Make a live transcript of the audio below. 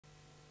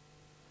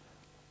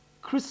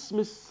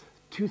Christmas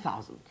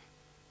 2000.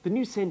 The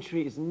new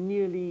century is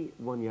nearly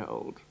 1 year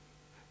old.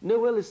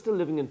 Nowell is still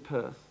living in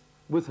Perth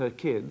with her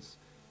kids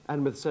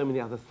and with so many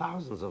other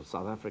thousands of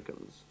South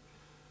Africans.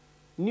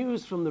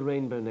 News from the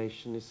Rainbow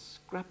Nation is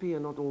scrappy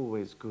and not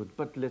always good,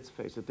 but let's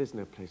face it, there's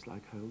no place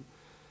like home.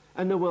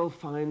 And Nowell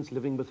finds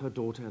living with her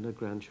daughter and her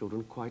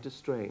grandchildren quite a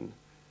strain,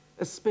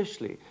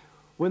 especially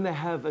when they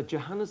have a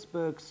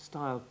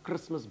Johannesburg-style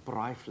Christmas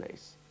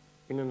braaivleis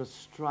in an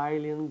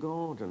Australian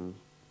garden.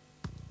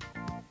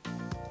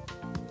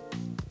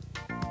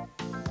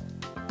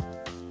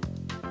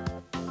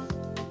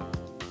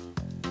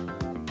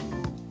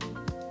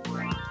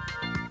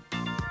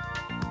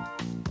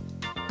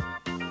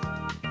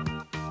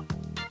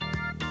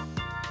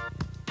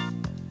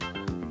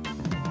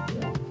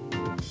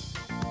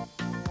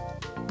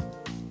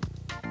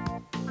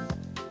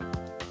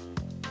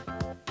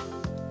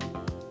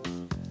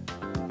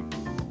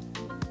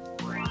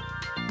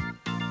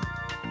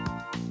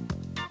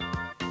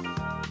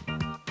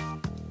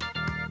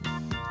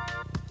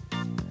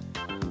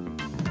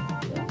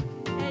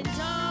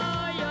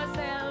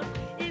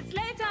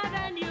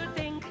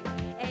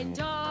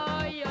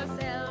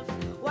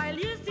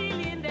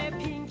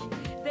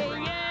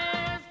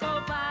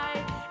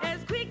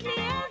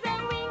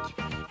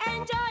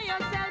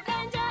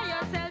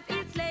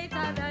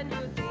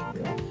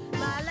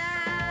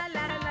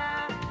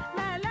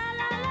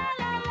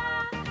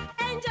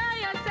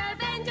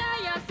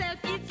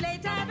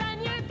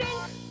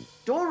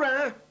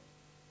 Dora!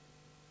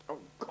 Oh,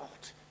 God.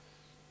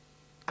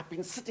 I've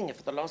been sitting here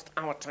for the last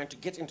hour trying to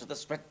get into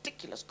this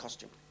ridiculous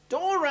costume.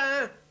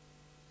 Dora!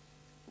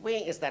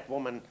 Where is that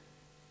woman?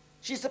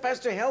 She's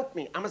supposed to help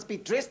me. I must be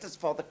dressed as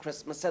Father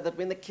Christmas so that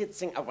when the kids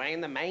sing Away in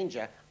the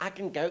Manger, I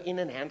can go in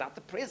and hand out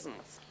the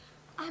presents.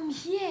 I'm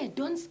here.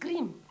 Don't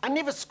scream. I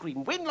never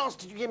scream. When last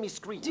did you hear me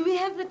scream? Do we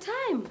have the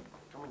time?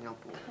 Come and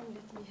help me. Come,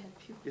 let me help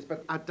you. Yes,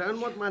 but I don't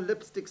want my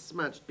lipstick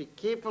smudged. Be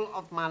careful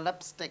of my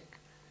lipstick.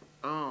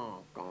 Oh,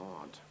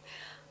 God.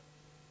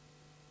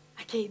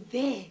 Okay,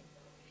 there.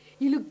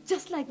 You look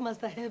just like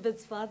Master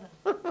Herbert's father.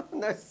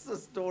 No,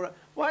 Sis Dora.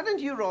 Why don't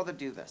you rather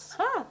do this?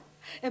 Ha!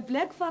 A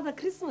black Father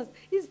Christmas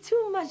is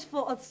too much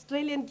for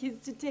Australian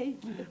kids to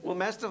take. Well,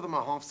 most of them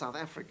are half South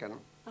African.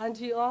 Aren't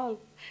we all?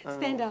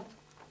 Stand up.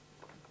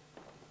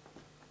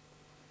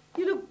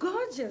 You look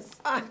gorgeous.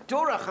 Ah,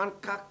 Dora, gaan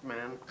kak,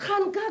 man.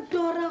 Gaan kak,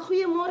 Dora.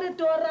 Goeiemorgen,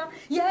 Dora.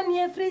 Ja,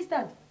 nee,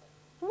 Vrystaat.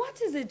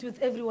 What is it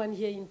with everyone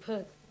here in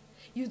Perth?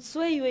 You'd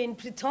swear you were in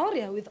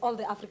Pretoria with all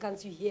the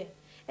Africans you hear.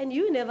 And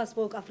you never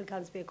spoke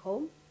Afrikaans back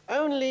home.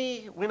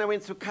 Only when I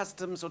went through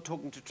customs or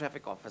talking to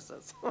traffic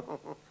officers.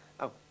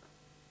 Oh,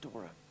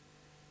 Dora,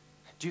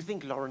 do you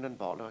think Lauren and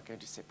Barlow are going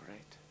to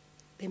separate?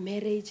 The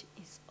marriage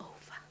is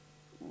over.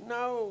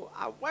 No,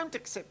 I won't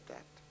accept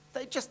that.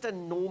 They're just a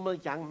normal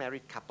young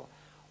married couple.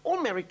 All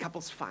married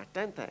couples fight,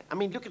 don't they? I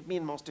mean, look at me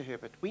and Master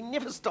Herbert. We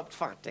never stopped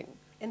fighting.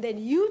 And then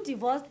you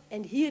divorced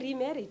and he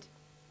remarried.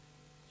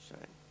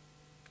 Shame.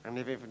 I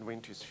never even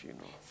went to his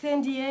funeral.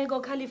 San Diego,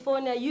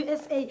 California,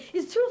 USA.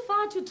 It's too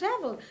far to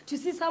travel to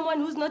see someone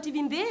who's not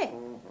even there.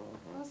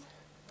 Mm-hmm.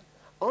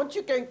 Aren't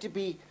you going to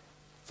be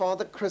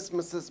Father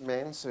Christmas's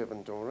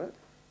manservant, Dora?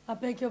 I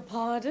beg your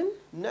pardon?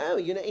 No,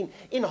 you know,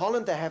 in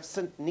Holland they have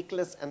St.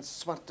 Nicholas and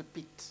Zwarte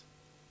Piet.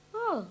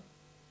 Oh,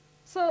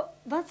 so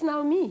that's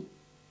now me.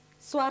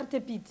 Zwarte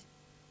Piet.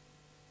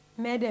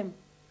 Madam,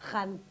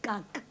 gaan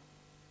kak.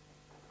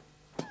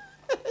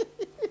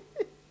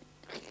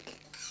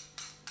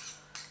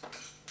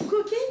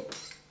 Cookie,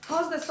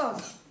 how's the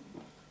sauce?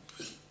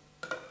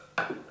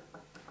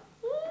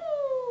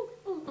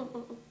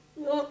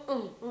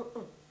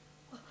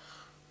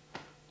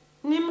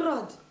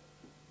 Nimrod,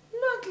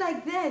 not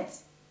like that.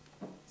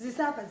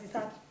 Zisapa,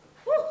 Zisapa.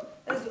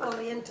 As the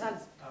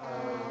Orientals.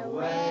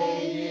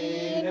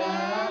 Away in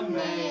a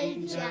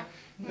manger,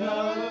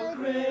 no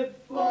crib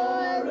for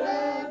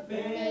a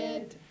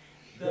bed.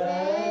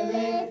 The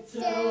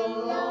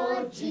little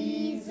Lord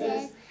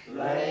Jesus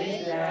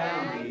laid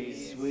down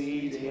his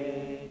sweet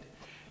head.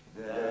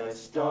 The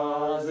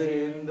stars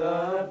in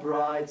the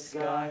bright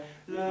sky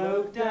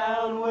looked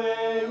down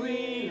where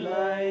he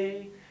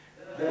lay.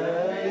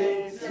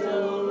 The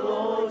little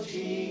Lord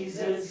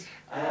Jesus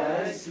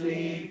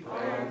asleep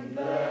on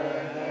the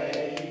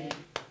hay.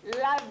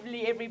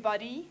 Lovely,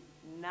 everybody.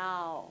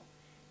 Now,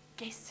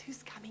 guess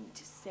who's coming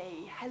to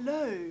say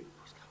hello?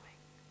 Who's coming?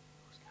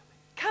 Who's coming?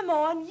 Come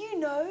on, you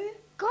know.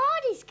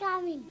 God is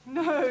coming.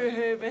 No,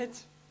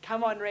 Herbert.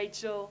 Come on,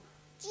 Rachel.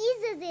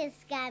 Jesus is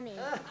coming.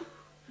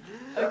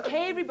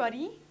 Okay,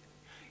 everybody.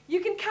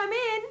 You can come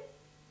in.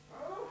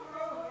 Oh,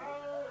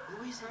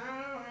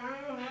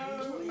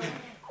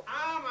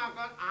 my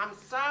God, I'm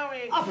so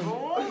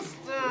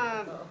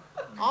exhausted.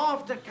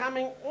 After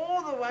coming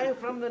all the way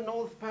from the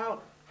North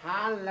Pole.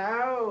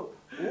 Hello.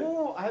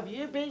 Oh, have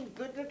you been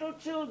good little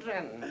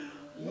children?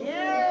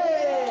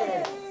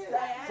 Yes.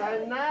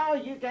 So now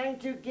you're going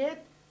to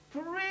get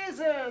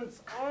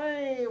presents.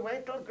 Oi,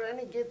 wait till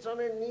Granny gets on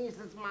her knees.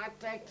 This might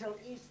take till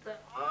Easter.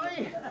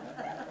 Oi.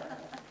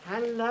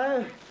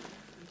 Hello.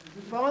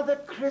 Father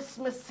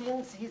Christmas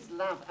sends his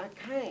love.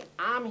 Okay,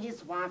 I'm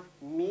his wife.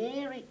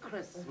 Merry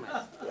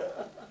Christmas.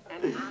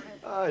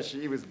 And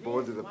She was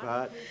born to the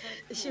part.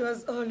 She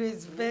was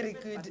always very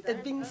good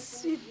at being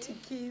sweet to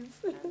kids.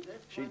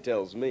 She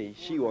tells me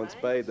she once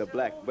bathed a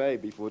black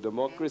baby for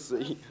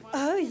democracy.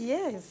 Oh,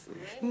 yes.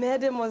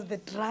 Madam was the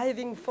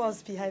driving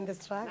force behind the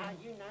struggle. now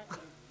you know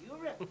in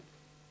Europe.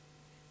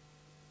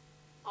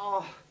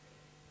 Oh,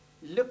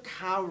 look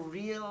how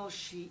real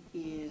she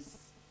is.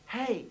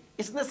 Hey,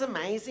 isn't this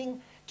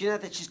amazing? Do you know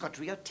that she's got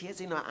real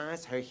tears in her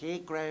eyes? Her hair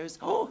grows.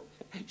 Oh,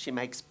 she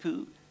makes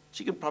poo.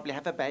 She can probably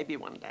have a baby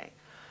one day.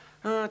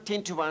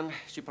 10 to 1,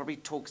 she probably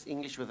talks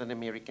English with an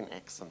American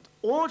accent.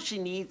 All she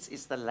needs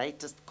is the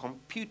latest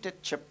computer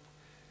chip.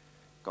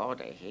 God,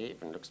 her hair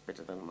even looks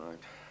better than mine.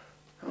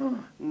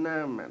 Oh,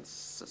 no, man,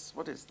 sis,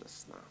 what is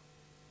this now?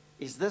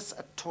 Is this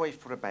a toy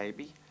for a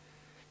baby?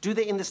 Do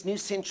they, in this new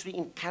century,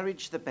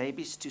 encourage the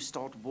babies to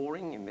start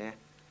warring in their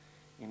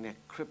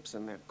cribs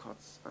and their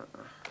cots?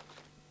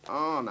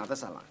 Oh, no,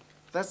 this I like.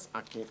 This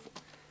I care for.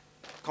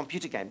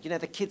 Computer game. You know,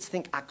 the kids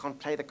think I can't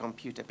play the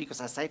computer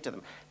because I say to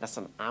them,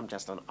 listen, I'm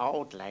just an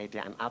old lady,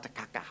 an alta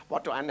caca.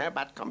 What do I know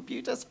about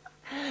computers?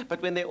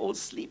 But when they all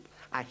sleep,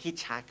 I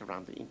hitchhike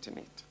around the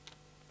internet.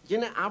 You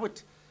know, I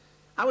would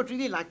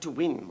really like to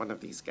win one of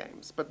these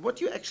games. But what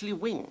do you actually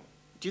win?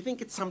 Do you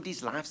think it's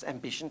somebody's life's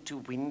ambition to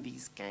win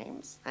these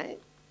games, eh?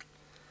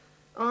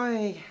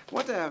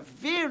 What a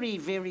very,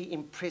 very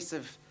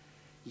impressive,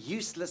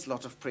 useless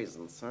lot of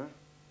presents, huh?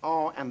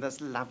 Oh, and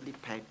this lovely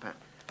paper.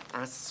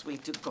 I swear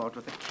to God,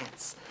 with the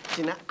cats.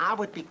 You know, I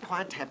would be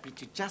quite happy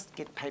to just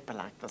get paper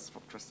like this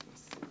for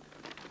Christmas.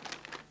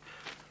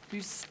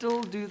 You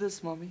still do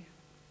this, Mommy?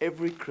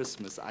 Every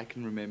Christmas, I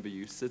can remember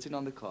you sitting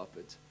on the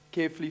carpet,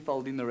 carefully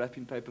folding the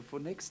wrapping paper for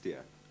next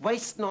year.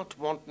 Waste not,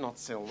 want not,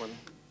 Selwyn.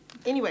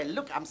 Anyway,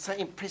 look, I'm so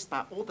impressed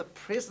by all the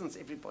presents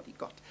everybody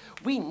got.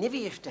 We never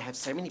used to have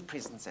so many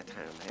presents at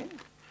home, eh?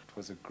 It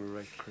was a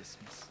great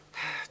Christmas.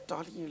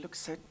 Dolly, you look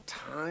so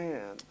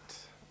tired.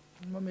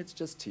 Mommy, it's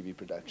just TV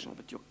production. Oh,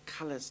 but your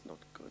colour's not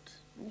good.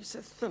 And you're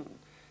so thin.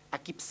 I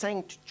keep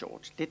saying to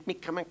George, let me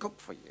come and cook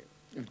for you.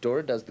 If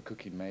Dora does the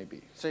cooking,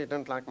 maybe. So you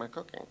don't like my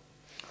cooking?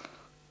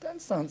 Don't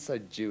sound so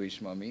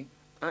Jewish, Mommy.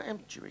 I am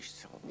Jewish,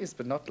 Selwyn. Yes,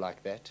 but not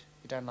like that.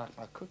 You don't like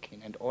my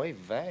cooking, and oy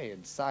vey,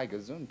 and sei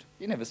gesund.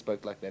 You never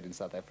spoke like that in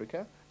South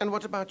Africa. And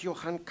what about your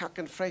Han Kak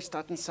and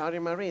Vrystaat and Sari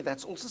Marie?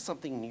 That's also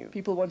something new.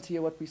 People want to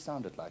hear what we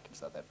sounded like in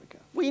South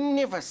Africa. We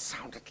never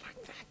sounded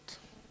like that.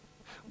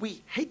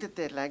 We hated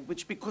their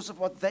language because of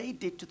what they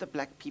did to the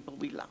black people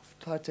we loved.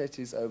 Apartheid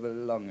is over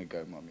long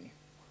ago, Mommy.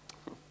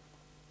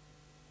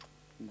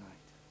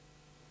 Night.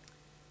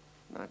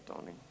 Night,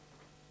 darling.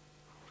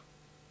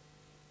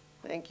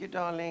 Thank you,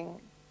 darling.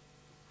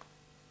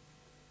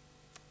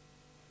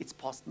 It's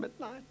past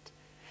midnight.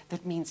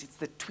 That means it's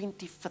the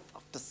 25th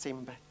of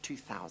December,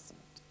 2000.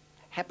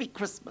 Happy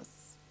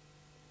Christmas.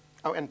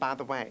 Oh, and by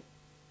the way,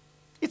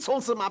 it's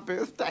also my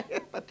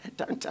birthday, but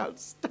don't tell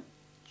Stitch.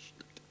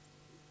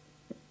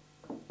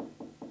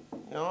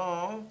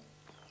 Oh.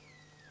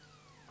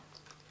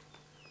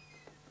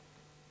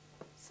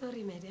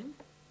 Sorry, madam.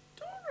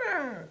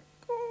 Dora!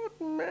 God,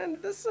 man,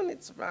 listen,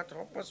 it's about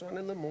 1:30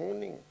 in the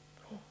morning.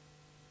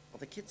 Are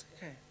the kids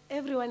okay?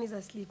 Everyone is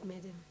asleep,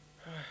 madam.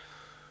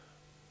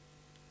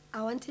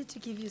 I wanted to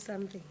give you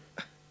something.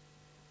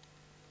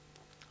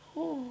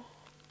 Oh.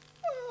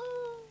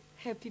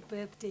 Happy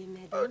birthday,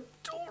 madam. Oh,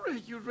 Dora,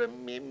 you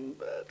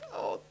remembered.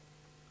 Oh,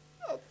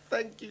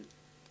 thank you,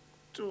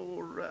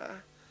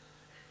 Dora.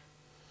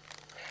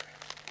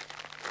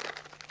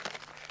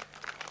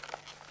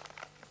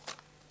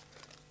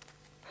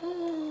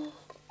 Oh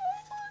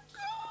my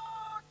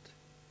God!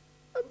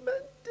 A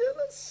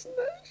Mandela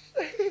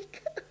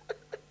snowflake.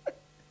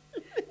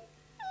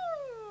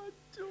 Oh,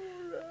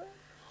 Dora.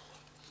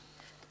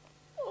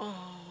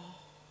 Oh.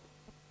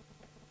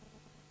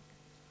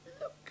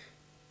 Look.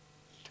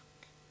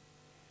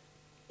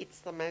 It's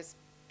the most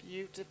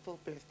beautiful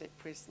birthday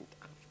present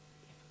I've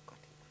ever got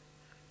in my life.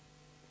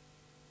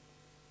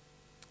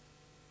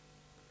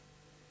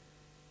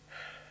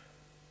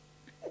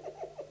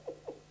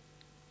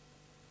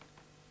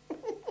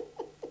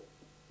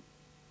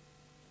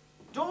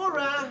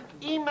 Dora,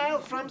 email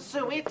from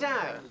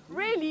Soweto.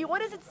 Really?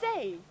 What does it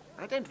say?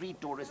 I don't read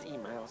Dora's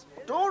emails.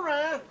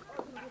 Dora!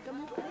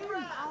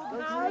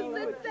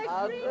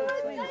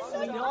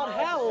 Sweetheart,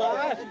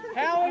 hello.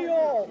 How are you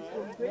all?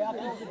 Dora,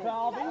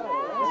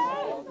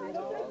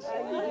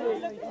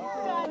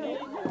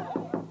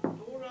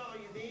 are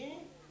you there?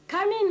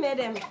 Come in,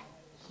 madam.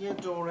 Here,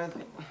 Dora.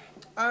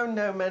 Oh,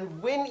 no,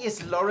 man. When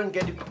is Lauren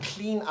going to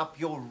clean up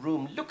your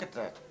room? Look at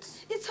that.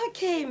 It's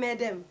okay,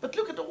 madam. But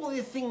look at all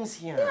the things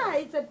here. Yeah,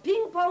 it's a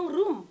ping-pong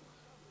room.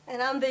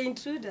 And I'm the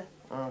intruder.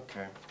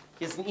 Okay.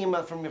 Here's an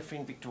email from your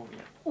friend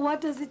Victoria.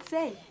 What does it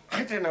say?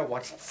 I don't know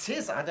what it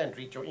says. I don't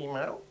read your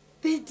email.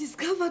 They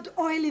discovered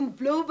oil in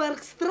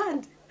Blouberg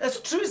Strand. As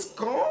true as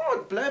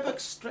God, Blouberg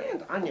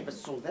Strand. I never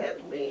saw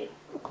that. Where?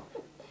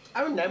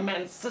 Oh, no,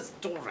 man. Sis,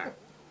 Dora.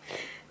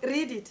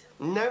 Read it.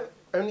 No,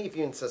 only if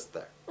you insist,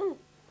 though.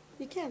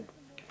 You can.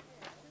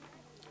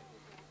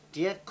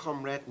 Dear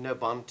Comrade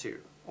Nobantu.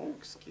 Oh,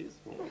 excuse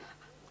me.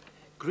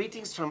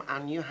 Greetings from our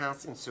new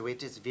house in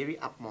Soweto's very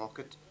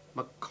upmarket,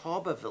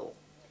 Macaberville.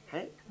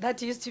 Hey?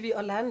 That used to be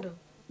Orlando,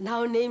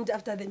 now named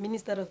after the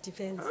Minister of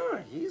Defense. Oh,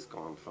 he's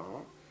gone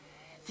far.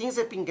 Things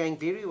have been going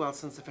very well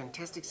since the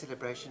fantastic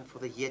celebration for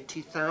the year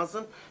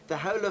 2000. The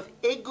whole of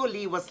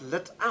Egoli was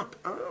lit up.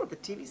 Oh, the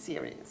TV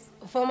series.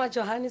 Former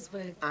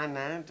Johannesburg. I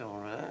know,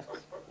 Dora.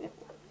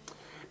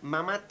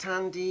 Mama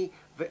Tandi...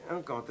 Oh,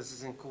 God, this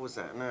is in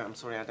Xhosa. No, I'm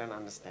sorry, I don't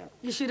understand.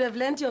 You should have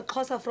learnt your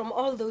Xhosa from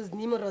all those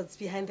Nimrods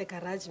behind the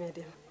garage,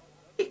 madam.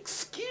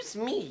 Excuse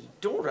me,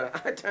 Dora.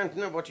 I don't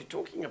know what you're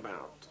talking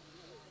about.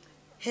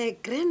 Her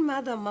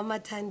grandmother, Mama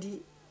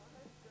Tandi,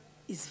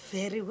 is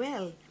very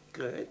well.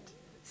 Good.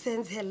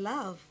 Sends her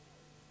love.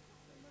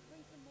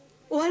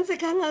 Wants a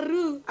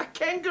kangaroo. A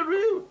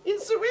kangaroo in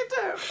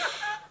Soweto.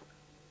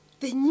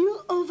 The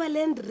new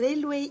overland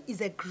railway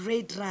is a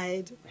great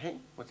ride. Hey,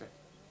 what's that?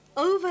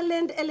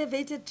 Overland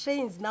elevated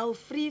trains now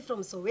free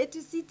from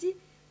Soweto City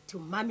to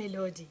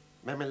Mamelodi.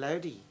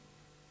 Mamelodi?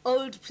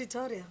 Old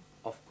Pretoria.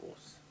 Of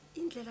course.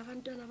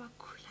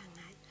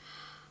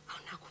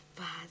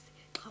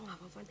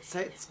 So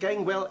it's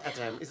going well at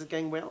home. Is it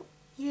going well?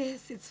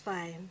 Yes, it's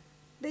fine.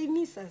 They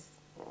miss us.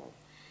 Oh.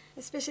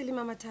 Especially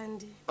Mama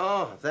Tandi.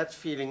 Oh, that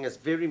feeling is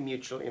very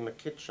mutual in the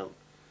kitchen.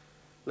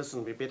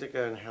 Listen, we better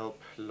go and help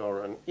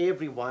Lauren.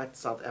 Every white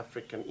South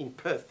African in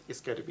Perth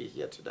is going to be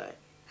here today.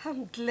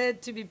 I'm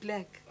glad to be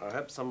black. I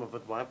hope some of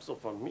it wipes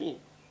off on me.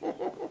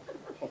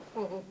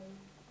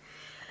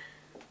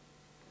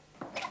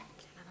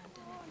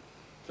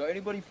 So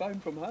anybody phone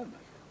from home?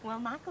 Well,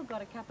 Michael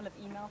got a couple of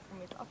emails from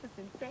his office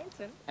in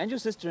Sandton. And your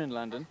sister in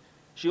London.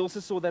 She also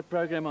saw that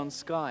program on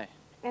Sky.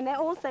 And they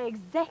all say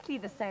exactly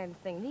the same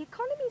thing. The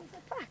economy's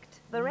fucked.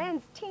 The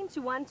rand's 10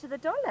 to 1 to the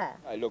dollar.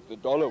 Hey, look, the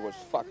dollar was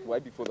fucked way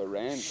before the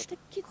rand. Shh, the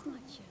kid's not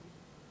here.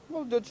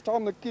 Well, it's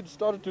time the kids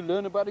started to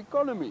learn about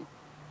economy.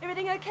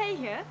 Everything okay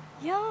here?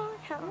 Yeah.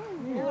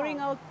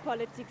 Boring old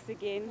politics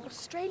again.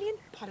 Australian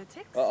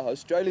politics?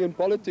 Australian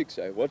politics,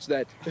 eh? What's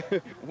that?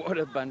 What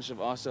a bunch of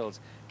arseholes.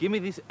 Give me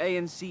this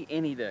ANC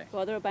any day.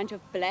 Rather a bunch of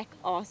black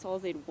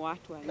arseholes than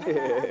white ones.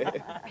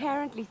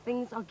 Apparently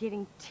things are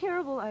getting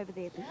terrible over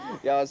there.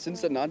 Yeah, since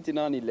the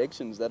 99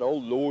 elections, that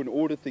whole law and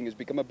order thing has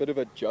become a bit of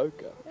a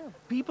joke.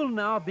 People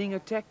now are being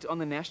attacked on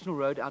the national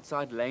road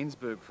outside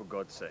Lanesburg, for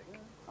God's sake.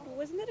 Oh,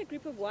 wasn't that a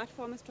group of white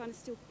farmers trying to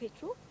steal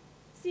petrol?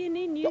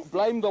 CNN news.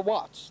 Blame the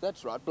whites,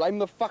 that's right. Blame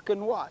the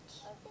fucking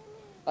whites.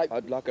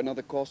 I'd like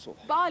another castle.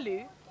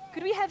 Balu,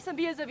 could we have some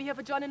beers over here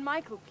for John and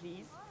Michael,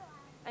 please?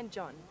 And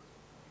John,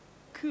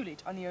 cool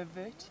it on the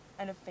overt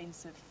and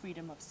offensive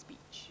freedom of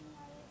speech.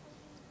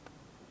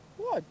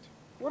 What?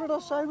 What did I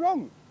say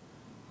wrong?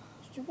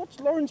 What's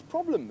Lauren's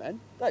problem, man?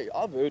 Hey,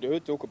 I've heard her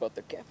talk about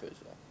the Kaffers.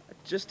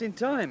 Just in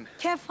time.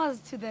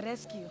 Kaffers to the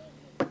rescue.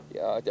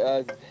 Yeah,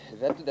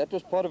 that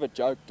was part of a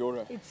joke,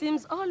 Dora. It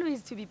seems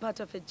always to be part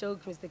of a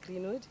joke, Mr.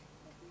 Greenwood.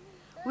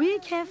 We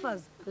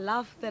Kaffers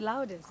laugh the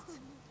loudest.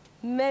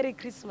 Merry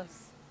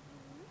Christmas.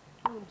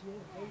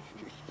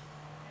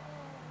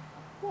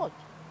 What?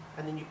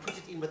 And then you put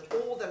it in with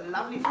all the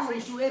lovely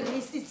fresh... You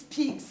racist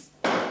pigs.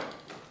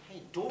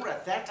 Hey,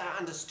 Dora, that I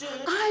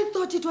understood. I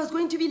thought it was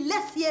going to be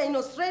less here in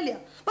Australia,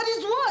 but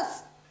it's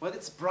worse. Well,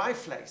 it's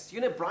briflace.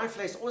 You know,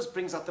 briflace always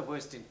brings out the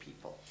worst in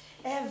people.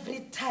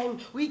 Every time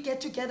we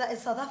get together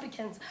as South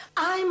Africans,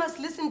 I must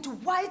listen to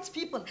white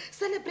people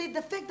celebrate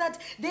the fact that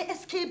they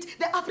escaped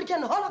the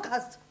African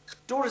Holocaust.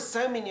 Dora,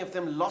 so many of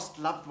them lost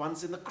loved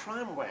ones in the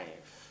crime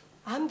wave.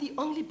 I'm the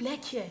only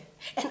black here,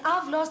 and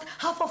I've lost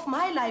half of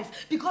my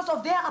life because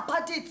of their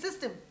apartheid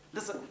system.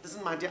 Listen,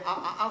 my dear,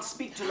 I'll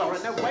speak to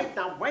Lauren. No,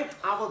 wait.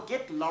 I will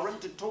get Lauren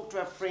to talk to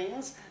her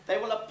friends. They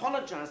will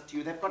apologize to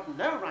you. They've got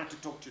no right to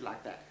talk to you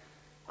like that.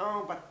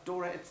 Oh, but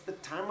Dora, it's the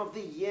time of the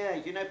year.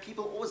 You know,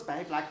 people always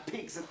behave like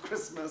pigs at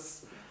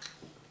Christmas.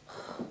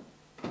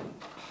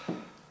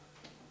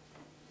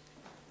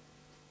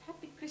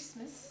 Happy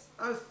Christmas.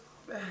 Oh,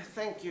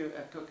 thank you,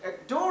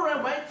 Cook.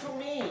 Dora, wait for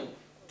me.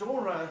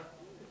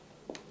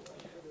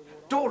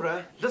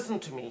 Dora, listen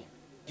to me.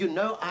 You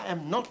know I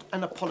am not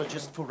an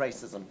apologist for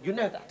racism. You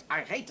know that.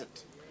 I hate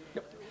it.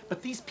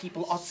 But these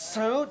people are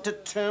so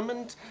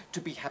determined to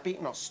be happy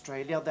in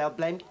Australia, they'll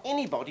blame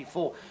anybody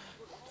for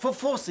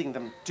forcing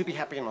them to be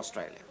happy in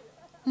Australia.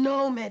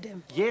 No,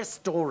 madam. Yes,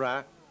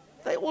 Dora.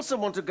 They also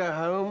want to go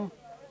home.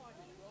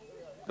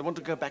 They want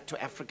to go back to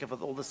Africa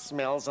with all the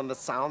smells and the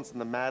sounds and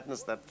the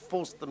madness that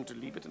forced them to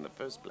leave it in the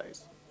first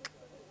place.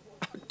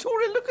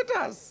 Dora, look at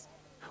us.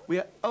 We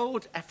are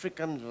old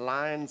African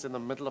lions in the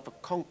middle of a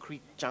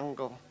concrete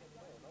jungle,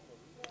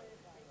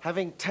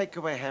 having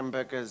takeaway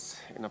hamburgers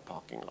in a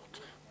parking lot.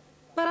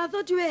 But I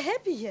thought you were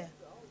happy here.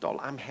 Doll,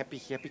 I'm happy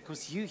here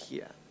because you're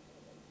here.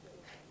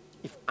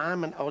 If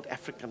I'm an old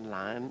African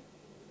lion,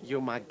 you're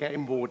my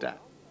game warder.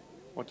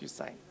 What do you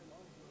say?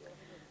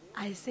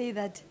 I say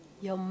that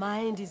your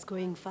mind is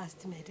going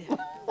fast, madam.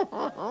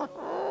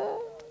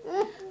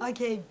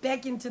 Okay,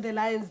 back into the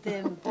lion's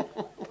den.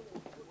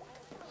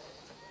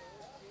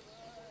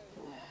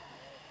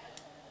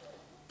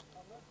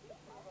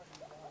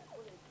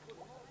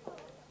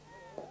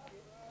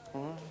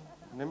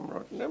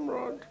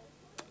 Nimrod.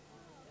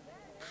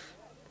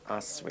 I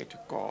swear to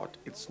God,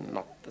 it's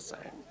not the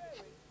same.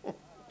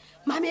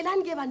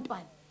 Mamelani ke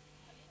bantwana.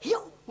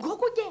 Yo,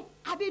 ngoku ke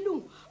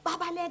abelungu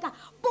babaleka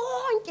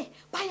bonke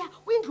baya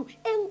kwindlu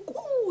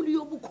enkulu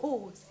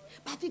yobukhosi.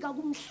 Bafika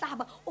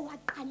kumhlaba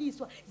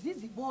owaqaliswa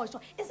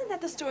ziziboshwa. Isn't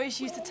that the story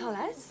she used to tell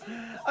us?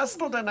 I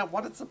still don't know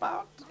what it's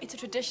about. It's a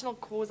traditional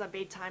Xhosa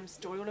bedtime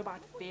story all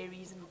about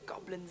fairies and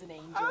goblins and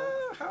angels.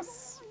 Ah, how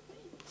sweet.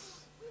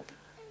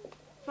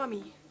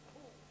 Mummy.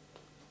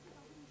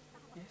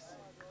 Yes?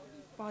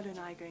 Barlow and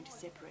I are going to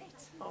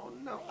separate. Oh,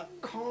 no, I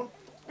can't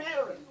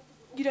bear it.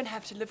 You don't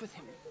have to live with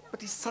him.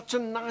 But he's such a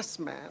nice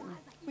man.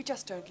 We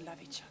just don't love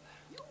each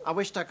other. I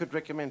wished I could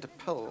recommend a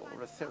pill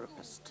or a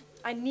therapist.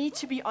 I need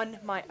to be on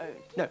my own.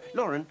 No,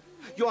 Lauren,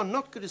 you are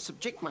not going to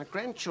subject my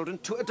grandchildren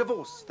to a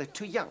divorce. They're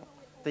too young.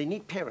 They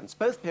need parents,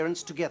 both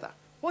parents together.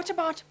 What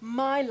about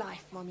my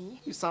life, Mummy?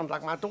 You sound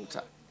like my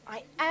daughter.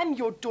 I am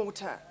your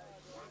daughter.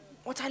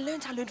 What I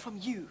learned from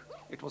you.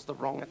 It was the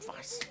wrong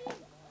advice.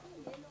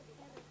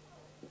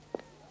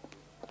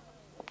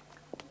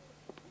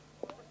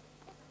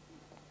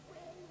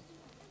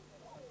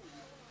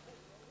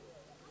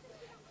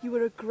 You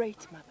were a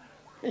great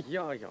mother.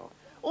 Yeah.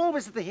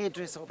 Always at the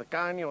hairdresser or the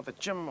gynae or the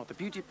gym or the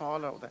beauty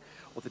parlor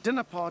or the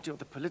dinner party or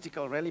the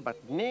political rally,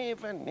 but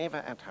never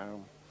at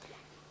home.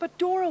 But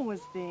Dora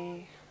was there.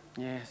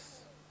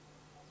 Yes.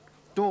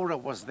 Dora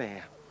was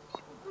there.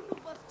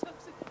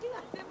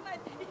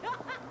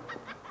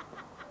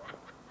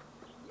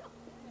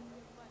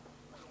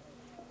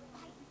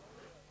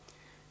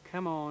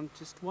 Come on,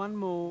 just one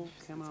more.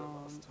 Come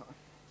on.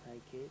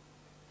 Take it.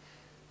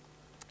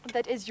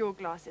 That is your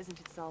glass, isn't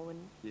it, Selwyn?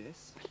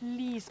 Yes.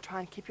 Please try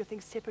and keep your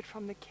things separate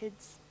from the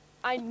kids.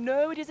 I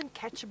know it isn't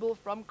catchable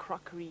from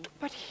crockery,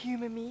 but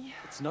humour me.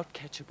 It's not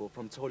catchable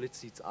from toilet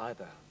seats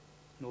either,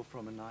 nor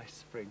from a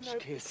nice French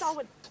kiss.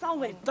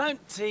 Selwyn!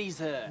 Don't tease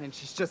her. And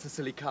she's just a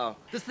silly cow.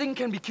 This thing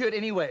can be cured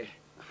anyway.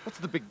 What's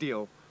the big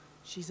deal?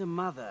 She's a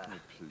mother. Oh,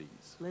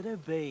 please. Let her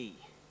be.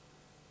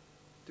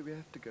 Do we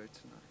have to go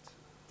tonight?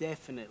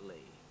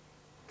 Definitely.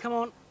 Come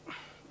on.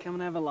 Come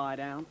and have a lie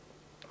down.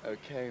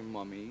 Okay,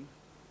 Mommy.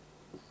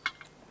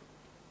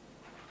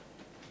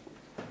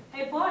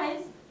 Hey,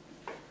 boys.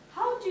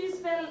 How do you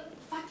spell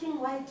fucking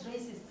white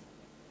racist?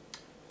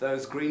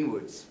 Those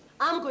Greenwoods.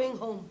 I'm going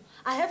home.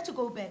 I have to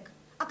go back.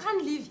 I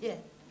can't live here.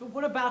 But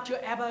what about your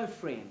Abbo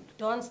friend?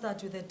 Don't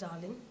start with it,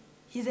 darling.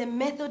 He's a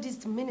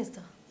Methodist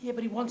minister. Yeah,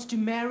 but he wants to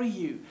marry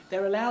you.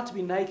 They're allowed to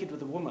be naked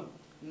with a woman.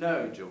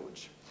 No,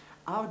 George.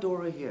 Our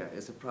Dora here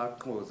is a proud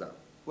Xhosa.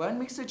 Won't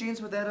mix her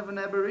genes with that of an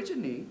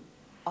Aborigine.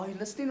 Are you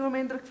listening,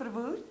 Romendrik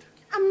Verwoerd?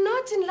 I'm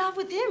not in love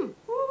with him.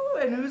 Ooh,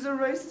 and who's a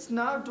racist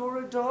now,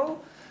 Dora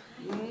doll?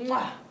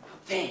 Mwah!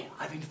 There,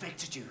 I've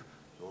infected you.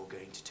 You're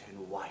going to turn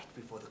white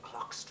before the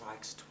clock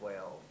strikes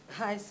 12.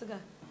 Hi, Suga.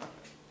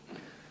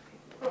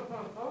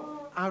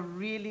 I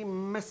really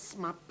miss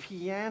my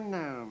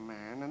piano,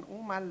 man, and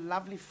all my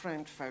lovely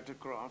framed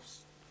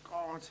photographs.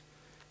 God,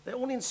 they're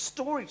all in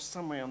storage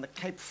somewhere on the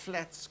Cape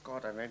Flats.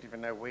 God, I don't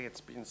even know where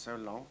it's been so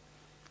long.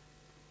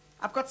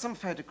 I've got some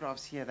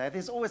photographs here, though.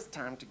 There's always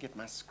time to get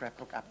my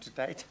scrapbook up to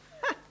date.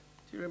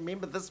 Do you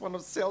remember this one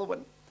of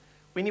Selwyn?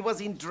 When he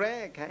was in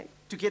drag, hey?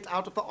 To get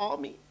out of the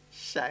army.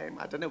 Shame.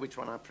 I don't know which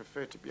one I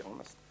prefer, to be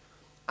honest.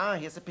 Ah,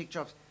 here's a picture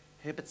of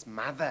Herbert's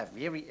mother.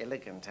 Very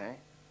elegant, eh?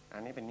 I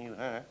never knew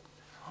her.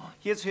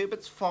 Here's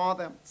Herbert's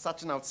father.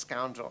 Such an old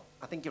scoundrel.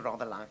 I think he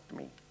rather liked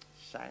me.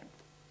 Shame.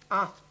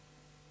 Ah,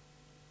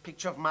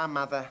 picture of my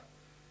mother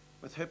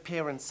with her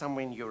parents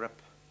somewhere in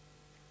Europe.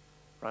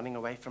 Running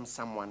away from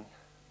someone.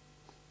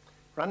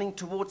 Running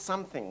towards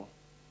something.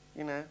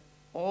 You know,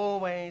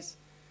 always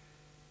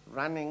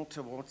running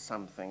towards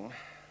something.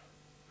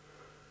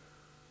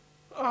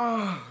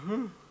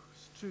 Oh,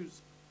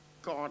 Stu's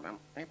God, I'm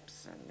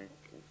absolutely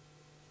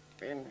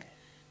finished.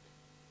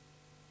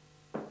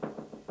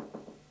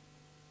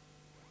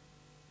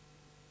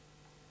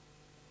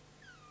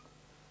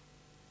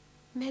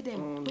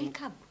 Madam,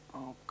 wake up.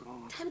 Oh,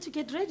 God. Time to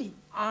get ready.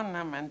 Oh,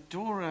 no, man.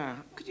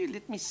 Dora, could you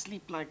let me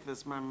sleep like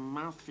this? My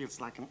mouth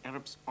feels like an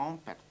Arab's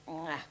armpit.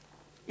 Mwah.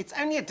 It's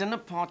only a dinner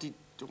party,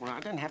 Dora. I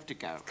don't have to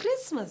go. It's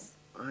Christmas.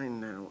 I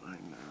know.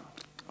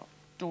 Oh,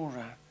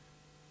 Dora,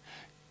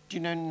 do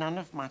you know none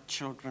of my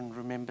children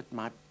remembered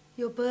my...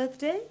 Your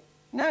birthday?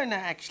 No,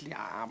 actually,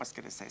 I was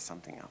going to say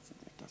something else.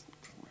 It doesn't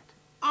matter.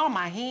 Oh,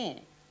 my hair.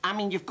 I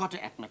mean, you've got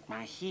to admit,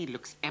 my hair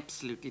looks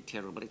absolutely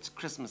terrible. It's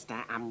Christmas Day.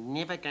 I'm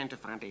never going to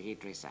find a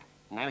hairdresser.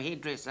 No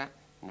hairdresser,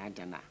 no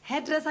dinner.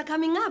 Hairdresser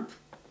coming up.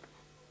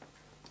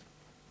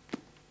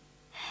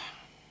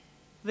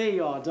 There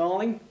you are,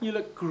 darling. You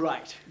look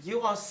great.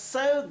 You are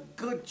so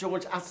good,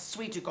 George. I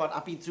swear to God,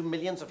 I've been through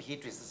millions of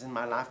hairdressers in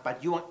my life,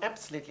 but you are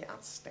absolutely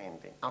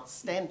outstanding.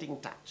 Outstanding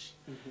touch.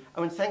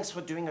 Oh, and thanks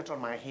for doing it on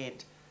my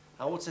head.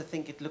 I also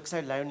think it looks so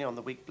lonely on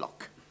the wig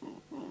block.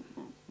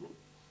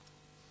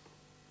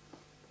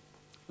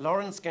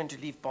 Lauren's going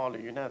to leave Barlow.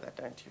 You know that,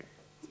 don't you?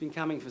 It's been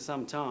coming for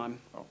some time.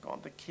 Oh,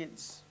 God, the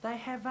kids. They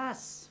have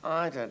us.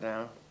 I don't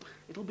know.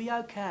 It'll be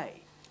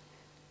okay.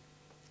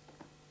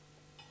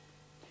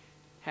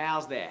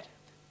 How's that?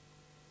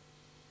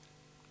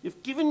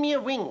 You've given me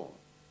a wing.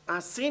 I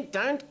said,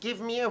 don't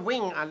give me a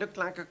wing. I look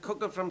like a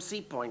cougar from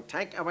Sea Point.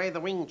 Take away the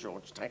wing,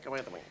 George. Take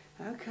away the wing.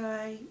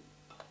 Okay.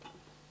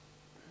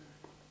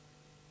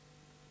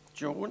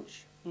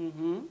 George?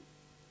 Mm-hmm.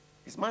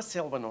 Is my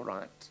Selwyn all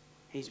right?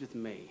 He's with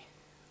me.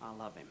 I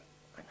love him.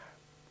 I know.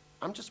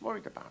 I'm just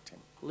worried about him.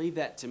 Leave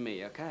that to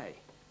me, okay?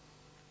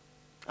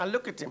 I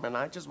look at him and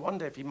I just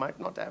wonder if he might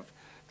not have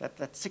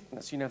that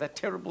sickness, you know, that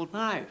terrible...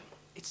 No,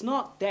 it's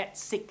not that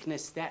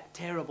sickness that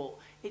terrible.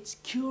 It's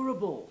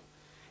curable.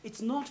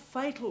 It's not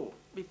fatal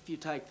if you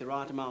take the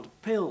right amount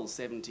of pills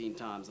 17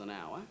 times an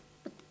hour.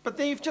 But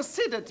there you've just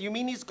said it. You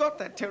mean he's got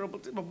that terrible...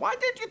 Why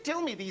don't you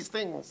tell me these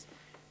things?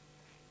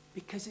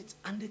 Because it's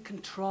under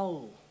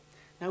control.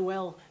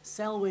 Nowell,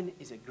 Selwyn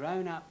is a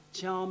grown-up,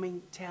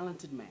 charming,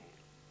 talented man,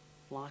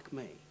 like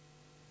me.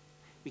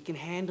 We can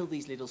handle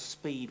these little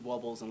speed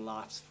wobbles on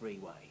life's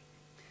freeway.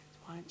 So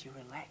why don't you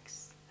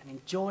relax and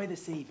enjoy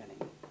this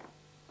evening?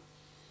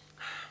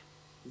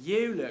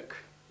 You look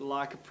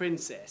like a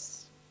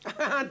princess.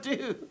 I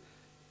do.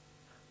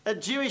 A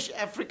Jewish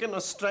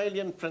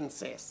African-Australian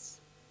princess.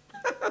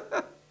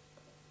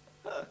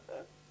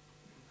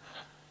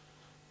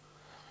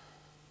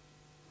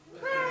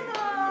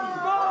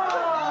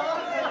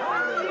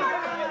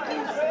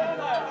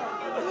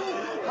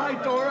 Hi,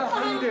 Dora. How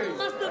are you doing?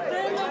 Master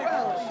Bernard.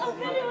 Oh,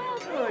 very well,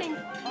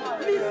 thanks.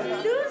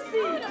 Miss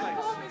Lucy.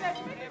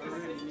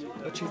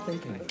 What you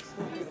thinking?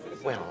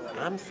 Well,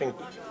 I'm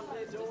thinking...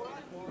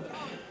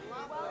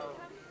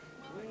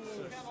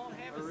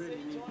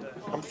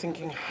 I'm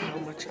thinking how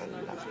much I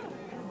love him.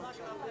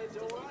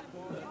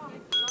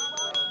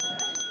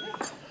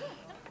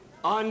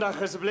 Aandag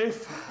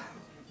alsjeblieft.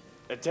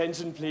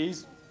 Attention,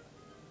 please.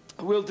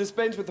 We'll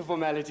dispense with the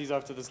formalities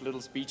after this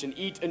little speech and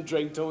eat and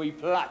drink till we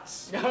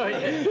platz. Oh,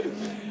 yeah.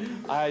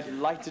 I'd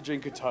like to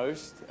drink a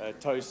toast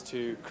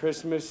to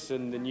Christmas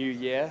and the New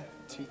Year,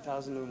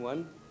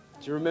 2001.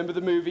 Do you remember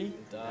the movie?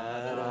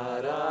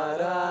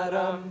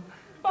 Da-da-da-da-dum,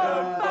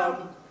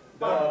 bum-bum,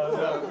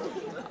 bum-bum.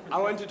 I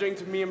want to drink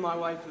to me and my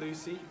wife,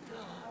 Lucy.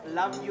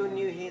 Love your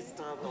new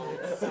hairstyle, Don.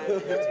 It's so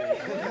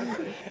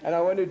pretty. And I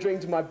want to drink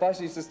to my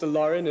bossy sister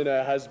Lauren and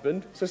her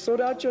husband. So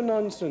sort out your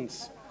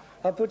nonsense.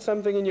 I'll put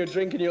something in your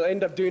drink and you'll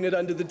end up doing it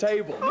under the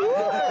table.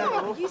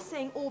 Are you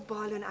saying all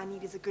Barlow and I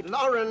need is a good...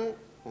 Lauren,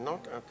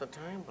 not at the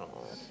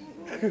table.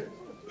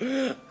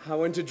 I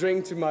want to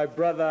drink to my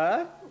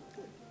brother,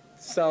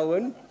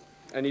 Selwyn,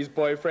 and his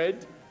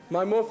boyfriend,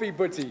 my Morphy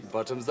Butty.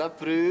 Bottoms up,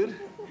 broer.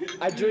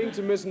 I drink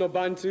to Miss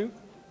Nobantu.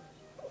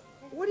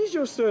 What is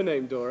your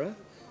surname, Dora?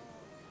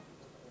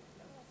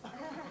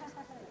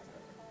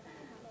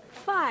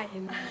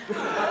 Fine.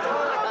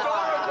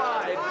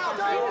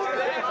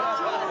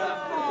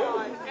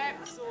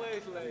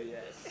 Absolutely,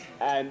 yes.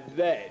 And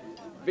then,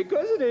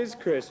 because it is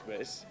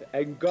Christmas,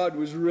 and God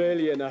was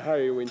really in a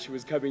hurry when she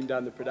was coming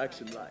down the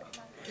production line,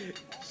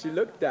 she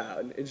looked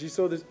down and she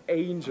saw this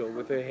angel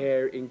with her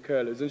hair in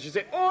curlers, and she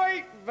said,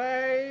 "Oi,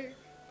 vey!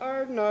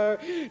 Oh no,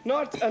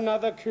 not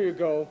another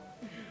cougar.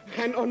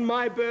 And on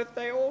my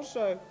birthday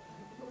also."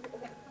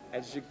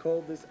 And she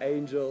called this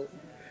angel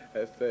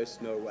her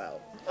first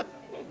Nowell.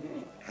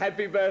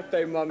 Happy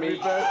birthday, Mummy.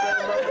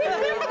 Happy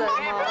birthday,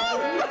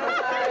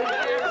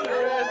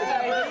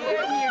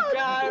 Here you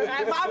go.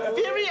 And my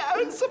very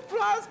own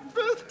surprise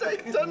birthday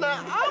dinner.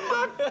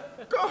 Oh, my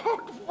God.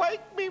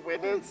 Wake me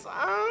when it's over.